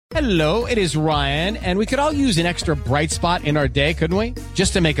Hello, it is Ryan, and we could all use an extra bright spot in our day, couldn't we?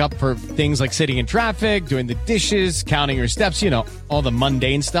 Just to make up for things like sitting in traffic, doing the dishes, counting your steps, all the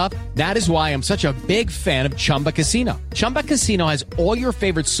mundane stuff. That is why I'm such a big fan of Chumba Casino. Chumba Casino has all your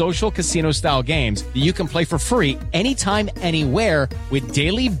favorite social casino-style games that you can play for free anytime, anywhere with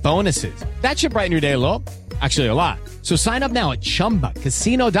daily bonuses. That should brighten your day a little. Actually, a lot. So sign up now at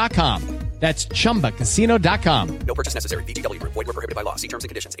ChumbaCasino.com. That's ChumbaCasino.com. No purchase necessary. VGW Group. Void where prohibited by law. See terms and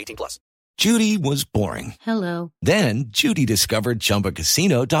conditions. 18+. Judy was boring. Hello. Then Judy discovered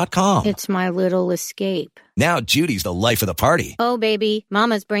ChumbaCasino.com. It's my little escape. Now Judy's the life of the party. Oh, baby,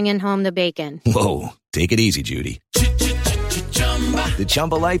 mama's bringing home the bacon. Whoa, take it easy, Judy. The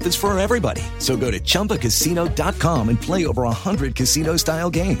Chumba life is for everybody. So go to ChumbaCasino.com and play over 100 casino-style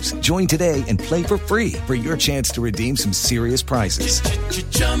games. Join today and play for free for your chance to redeem some serious prizes.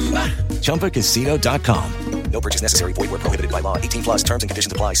 ChumbaCasino.com. No purchase necessary. Void where prohibited by law. 18+. Terms and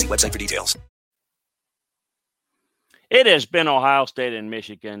conditions apply. See website for details. It has been Ohio State and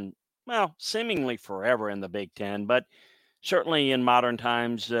Michigan, well, seemingly forever in the Big Ten, but certainly in modern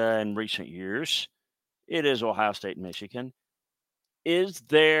times in recent years, it is Ohio State and Michigan. Is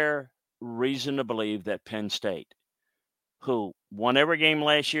there reason to believe that Penn State, who won every game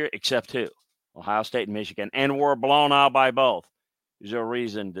last year except two, Ohio State and Michigan, and were blown out by both, is there a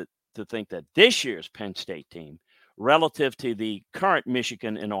reason to think that this year's Penn State team, relative to the current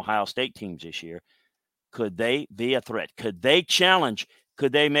Michigan and Ohio State teams this year, could they be a threat? Could they challenge?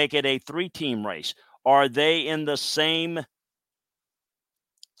 Could they make it a three-team race? Are they in the same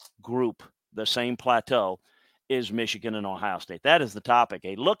group, the same plateau is Michigan and Ohio State? That is the topic.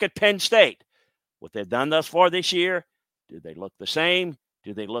 A look at Penn State. What they've done thus far this year, do they look the same?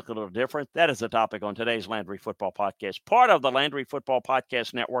 Do they look a little different? That is the topic on today's Landry Football Podcast, part of the Landry Football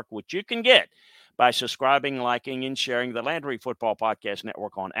Podcast Network, which you can get by subscribing, liking, and sharing the Landry Football Podcast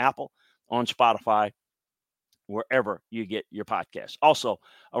Network on Apple, on Spotify, wherever you get your podcasts. Also,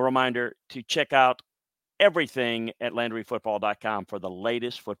 a reminder to check out everything at LandryFootball.com for the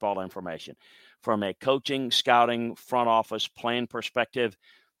latest football information. From a coaching, scouting, front office, plan perspective,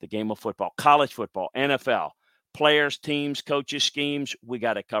 the game of football, college football, NFL, players, teams, coaches, schemes, we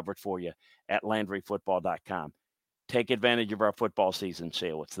got it covered for you at LandryFootball.com. Take advantage of our football season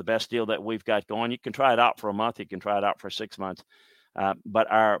sale. It's the best deal that we've got going. You can try it out for a month. You can try it out for 6 months.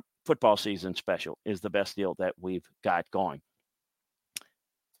 But our football season special is the best deal that we've got going.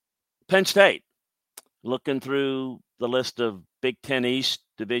 Penn State, looking through the list of Big Ten East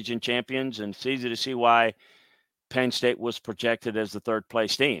division champions, and it's easy to see why Penn State was projected as the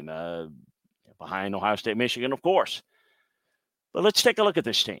third-place team, behind Ohio State, Michigan, of course. But let's take a look at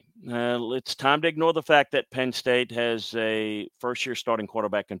this team. It's time to ignore the fact that Penn State has a first-year starting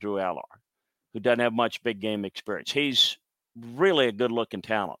quarterback in Drew Allar, who doesn't have much big game experience. He's really a good-looking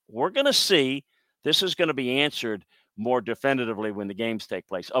talent. We're going to see. This is going to be answered more definitively when the games take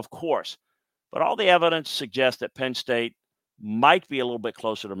place, of course. But all the evidence suggests that Penn State might be a little bit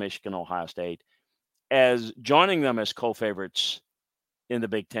closer to Michigan, Ohio State, as joining them as co-favorites in the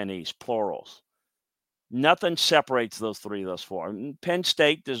Big Ten East, plurals. Nothing separates those three thus far. And Penn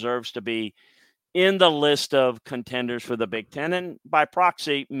State deserves to be in the list of contenders for the Big Ten, and by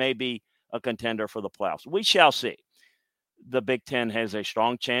proxy, maybe a contender for the playoffs. We shall see. The Big Ten has a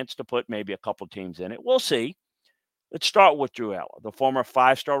strong chance to put maybe a couple teams in it. We'll see. Let's start with Drew Allar, the former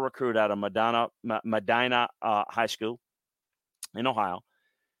five-star recruit out of Medina High School in Ohio.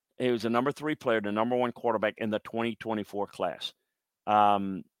 He was the number 3 player, the number 1 quarterback in the 2024 class.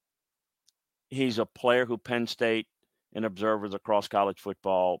 He's a player who Penn State and observers across college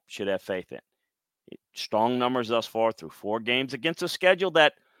football should have faith in. Strong numbers thus far through 4 games against a schedule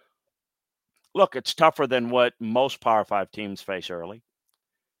that, look, it's tougher than what most Power 5 teams face early.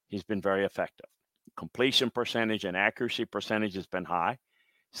 He's been very effective. Completion percentage and accuracy percentage has been high.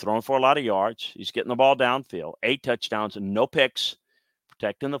 He's throwing for a lot of yards. He's getting the ball downfield. 8 touchdowns and no picks,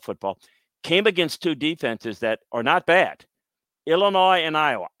 protecting the football. Came against 2 defenses that are not bad. Illinois and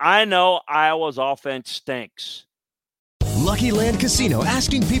Iowa. I know Iowa's offense stinks. Lucky Land Casino,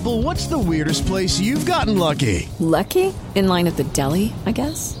 asking people, what's the weirdest place you've gotten lucky? Lucky? In line at the deli, I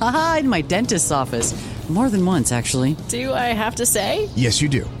guess? Aha, in my dentist's office. More than once, actually. Do I have to say? Yes, you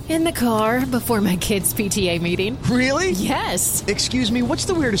do. In the car before my kids' PTA meeting. Really? Yes. Excuse me, what's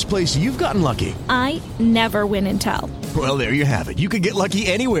the weirdest place you've gotten lucky? I never win and tell. Well, there you have it. You can get lucky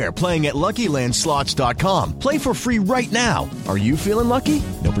anywhere, playing at LuckyLandSlots.com. Play for free right now. Are you feeling lucky?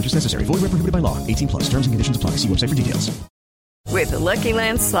 No purchase necessary. Void where prohibited by law. 18+. Terms and conditions apply. See website for details. With the Lucky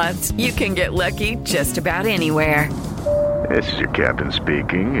Land Slots, you can get lucky just about anywhere. This is your captain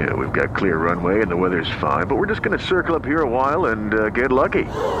speaking. We've got clear runway and the weather's fine, but we're just going to circle up here a while and get lucky.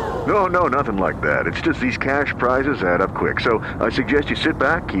 No, nothing like that. It's just these cash prizes add up quick. So I suggest you sit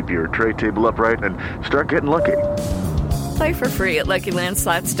back, keep your tray table upright, and start getting lucky. Play for free at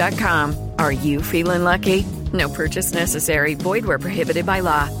LuckyLandSlots.com. Are you feeling lucky? No purchase necessary. Void where prohibited by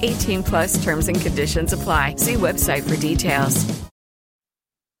law. 18 plus terms and conditions apply. See website for details.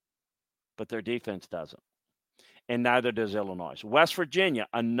 But their defense doesn't. And neither does Illinois. West Virginia,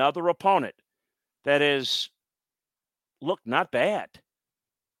 another opponent that is, look, not bad.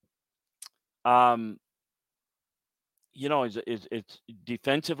 It's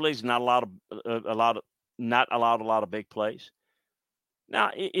defensively is not not allowed a lot of big plays.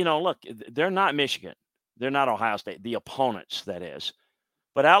 Now, look, they're not Michigan. They're not Ohio State, the opponents, that is.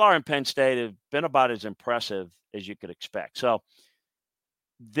 But Allard and Penn State have been about as impressive as you could expect. So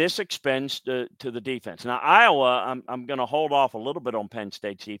this extends to the defense. Now, Iowa, I'm going to hold off a little bit on Penn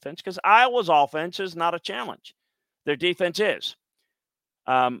State's defense because Iowa's offense is not a challenge. Their defense is.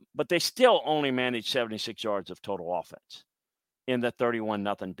 But they still only managed 76 yards of total offense in the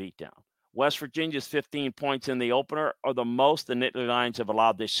 31-0 beatdown. West Virginia's 15 points in the opener are the most the Nittany Lions have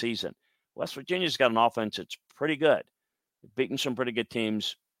allowed this season. West Virginia's got an offense that's pretty good. They've beaten some pretty good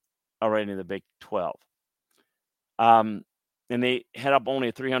teams already in the Big 12. And they had up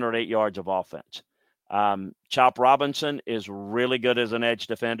only 308 yards of offense. Chop Robinson is really good as an edge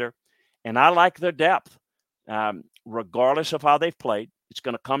defender. And I like their depth. Regardless of how they've played, it's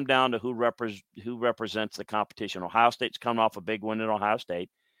going to come down to who represents the competition. Ohio State's coming off a big win in Ohio State.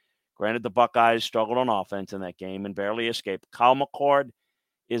 Granted, the Buckeyes struggled on offense in that game and barely escaped. Kyle McCord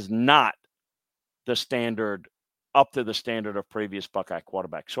is not up to the standard of previous Buckeye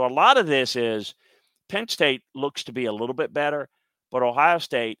quarterbacks. So a lot of this is Penn State looks to be a little bit better, but Ohio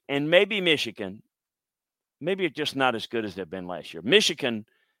State and maybe Michigan, maybe it's just not as good as they've been last year. Michigan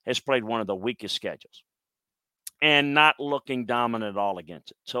has played one of the weakest schedules and not looking dominant at all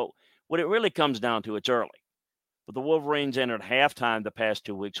against it. So what it really comes down to, it's early. But the Wolverines entered halftime the past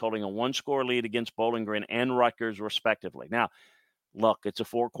 2 weeks, holding a one-score lead against Bowling Green and Rutgers, respectively. Now, look, it's a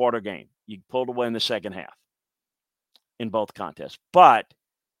four-quarter game. You pulled away in the second half in both contests. But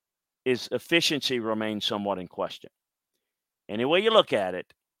his efficiency remains somewhat in question. Any way you look at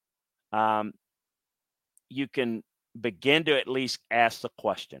it, you can begin to at least ask the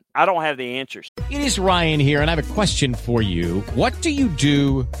question. I don't have the answers. It is Ryan here, and I have a question for you. What do you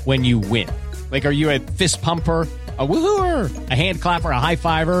do when you win? Like, are you a fist pumper, a woohooer, a hand clapper, a high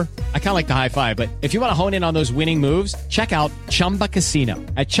fiver? I kind of like the high five, but if you want to hone in on those winning moves, check out Chumba Casino.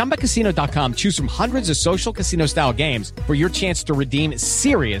 At ChumbaCasino.com, choose from hundreds of social casino-style games for your chance to redeem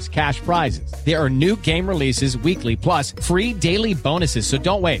serious cash prizes. There are new game releases weekly, plus free daily bonuses. So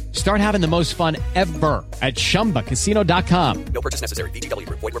don't wait. Start having the most fun ever at ChumbaCasino.com. No purchase necessary. VGW.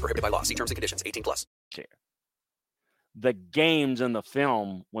 Void where prohibited by law. See terms and conditions. 18 plus. The games and the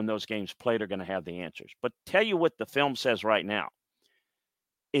film, when those games played, are going to have the answers. But tell you what the film says right now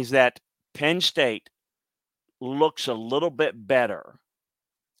is that Penn State looks a little bit better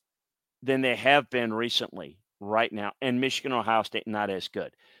than they have been recently right now, and Michigan and Ohio State not as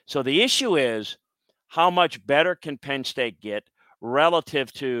good. So the issue is, how much better can Penn State get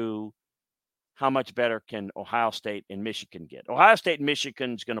relative to how much better can Ohio State and Michigan get? Ohio State and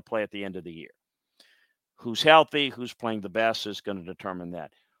Michigan is going to play at the end of the year. Who's healthy, who's playing the best is going to determine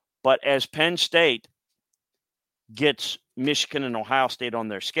that. But as Penn State gets Michigan and Ohio State on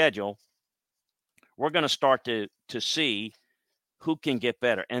their schedule, we're going to start to see who can get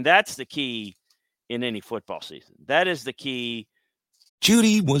better. And that's the key in any football season. That is the key.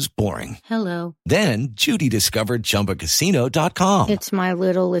 Judy was boring. Hello. Then Judy discovered ChumbaCasino.com. It's my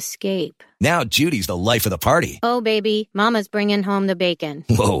little escape. Now Judy's the life of the party. Oh, baby, mama's bringing home the bacon.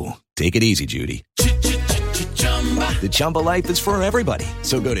 Whoa, take it easy, Judy. The Chumba life is for everybody.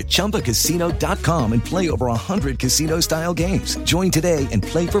 So go to ChumbaCasino.com and play over 100 casino-style games. Join today and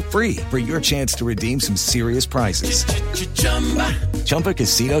play for free for your chance to redeem some serious prizes.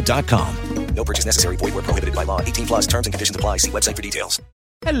 ChumbaCasino.com. No purchase necessary. Void where prohibited by law. 18 plus terms and conditions apply. See website for details.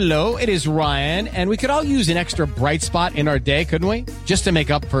 Hello, it is Ryan, and we could all use an extra bright spot in our day, couldn't we? Just to make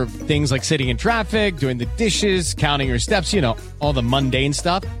up for things like sitting in traffic, doing the dishes, counting your steps, all the mundane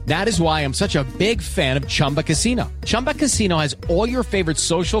stuff. That is why I'm such a big fan of Chumba Casino. Chumba Casino has all your favorite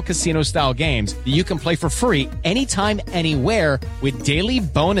social casino-style games that you can play for free anytime, anywhere with daily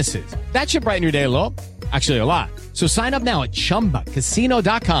bonuses. That should brighten your day a little. Actually, a lot. So sign up now at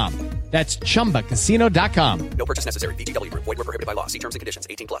ChumbaCasino.com. That's ChumbaCasino.com. No purchase necessary. VGW. Void where prohibited by law. See terms and conditions.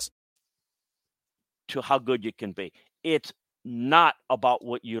 18 plus. To how good you can be. It's not about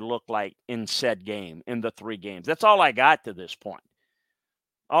what you look like in said game, in the 3 games. That's all I got to this point.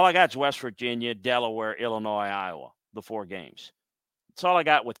 All I got is West Virginia, Delaware, Illinois, Iowa, the 4 games. That's all I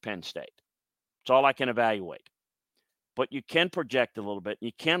got with Penn State. It's all I can evaluate. But you can project a little bit.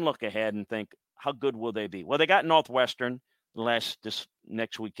 You can look ahead and think, how good will they be? Well, they got Northwestern this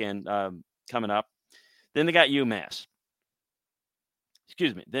next weekend coming up. Then they got UMass.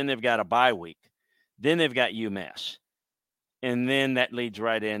 Then they've got a bye week. Then they've got UMass. And then that leads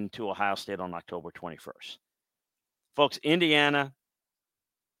right into Ohio State on October 21st. Folks, Indiana,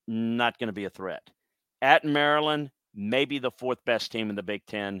 not going to be a threat. At Maryland, maybe the fourth best team in the Big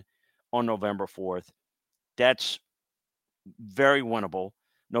Ten on November 4th. That's very winnable.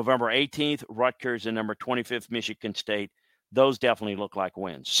 November 18th, Rutgers and number 25th, Michigan State. Those definitely look like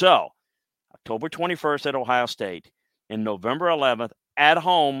wins. So, October 21st at Ohio State and November 11th at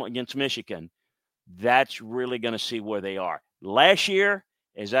home against Michigan. That's really going to see where they are. Last year,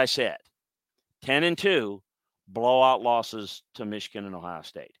 as I said, 10-2 blowout losses to Michigan and Ohio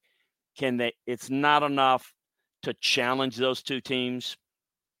State. Can they? It's not enough to challenge those two teams,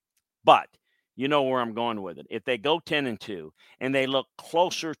 but you know where I'm going with it. If they go 10-2 and they look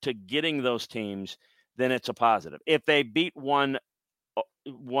closer to getting those teams, then it's a positive. If they beat one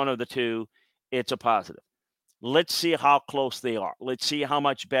of the two, it's a positive. Let's see how close they are. Let's see how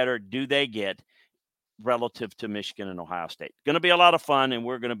much better do they get relative to Michigan and Ohio State. Going to be a lot of fun, and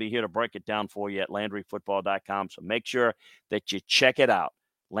we're going to be here to break it down for you at LandryFootball.com. So make sure that you check it out.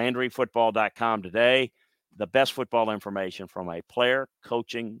 LandryFootball.com today. The best football information from a player,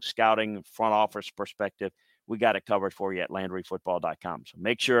 coaching, scouting, front office perspective. We got it covered for you at LandryFootball.com. So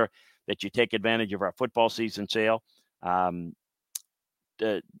make sure that you take advantage of our football season sale. Try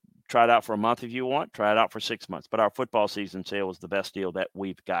it out for a month if you want. Try it out for 6 months. But our football season sale is the best deal that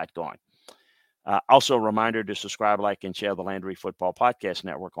we've got going. Also, a reminder to subscribe, like, and share the Landry Football Podcast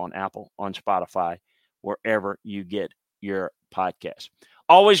Network on Apple, on Spotify, wherever you get your podcasts.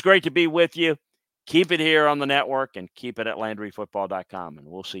 Always great to be with you. Keep it here on the network and keep it at LandryFootball.com, and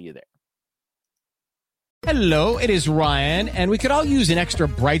we'll see you there. Hello, it is Ryan, and we could all use an extra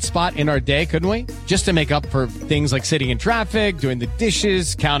bright spot in our day, couldn't we? Just to make up for things like sitting in traffic, doing the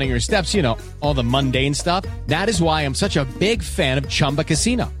dishes, counting your steps, all the mundane stuff. That is why I'm such a big fan of Chumba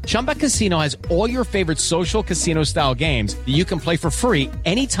Casino. Chumba Casino has all your favorite social casino-style games that you can play for free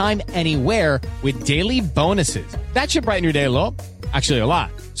anytime, anywhere with daily bonuses. That should brighten your day a little. Actually, a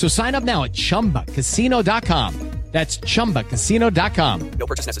lot. So sign up now at ChumbaCasino.com. That's ChumbaCasino.com. No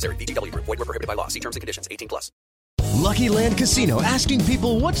purchase necessary. VGW Group. Void where prohibited by law. See terms and conditions. 18+. Lucky Land Casino, asking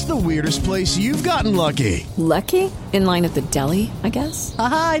people, what's the weirdest place you've gotten lucky? Lucky? In line at the deli, I guess?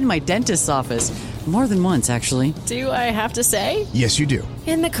 Aha, in my dentist's office. More than once, actually. Do I have to say? Yes, you do.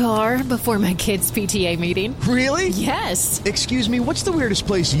 In the car before my kids' PTA meeting. Really? Yes. Excuse me, what's the weirdest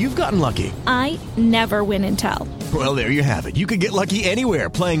place you've gotten lucky? I never win and tell. Well, there you have it. You can get lucky anywhere,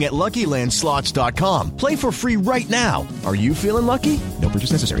 playing at LuckyLandSlots.com. Play for free right now. Are you feeling lucky? No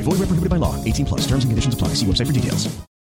purchase necessary. Void where prohibited by law. 18+. Terms and conditions apply. See website for details.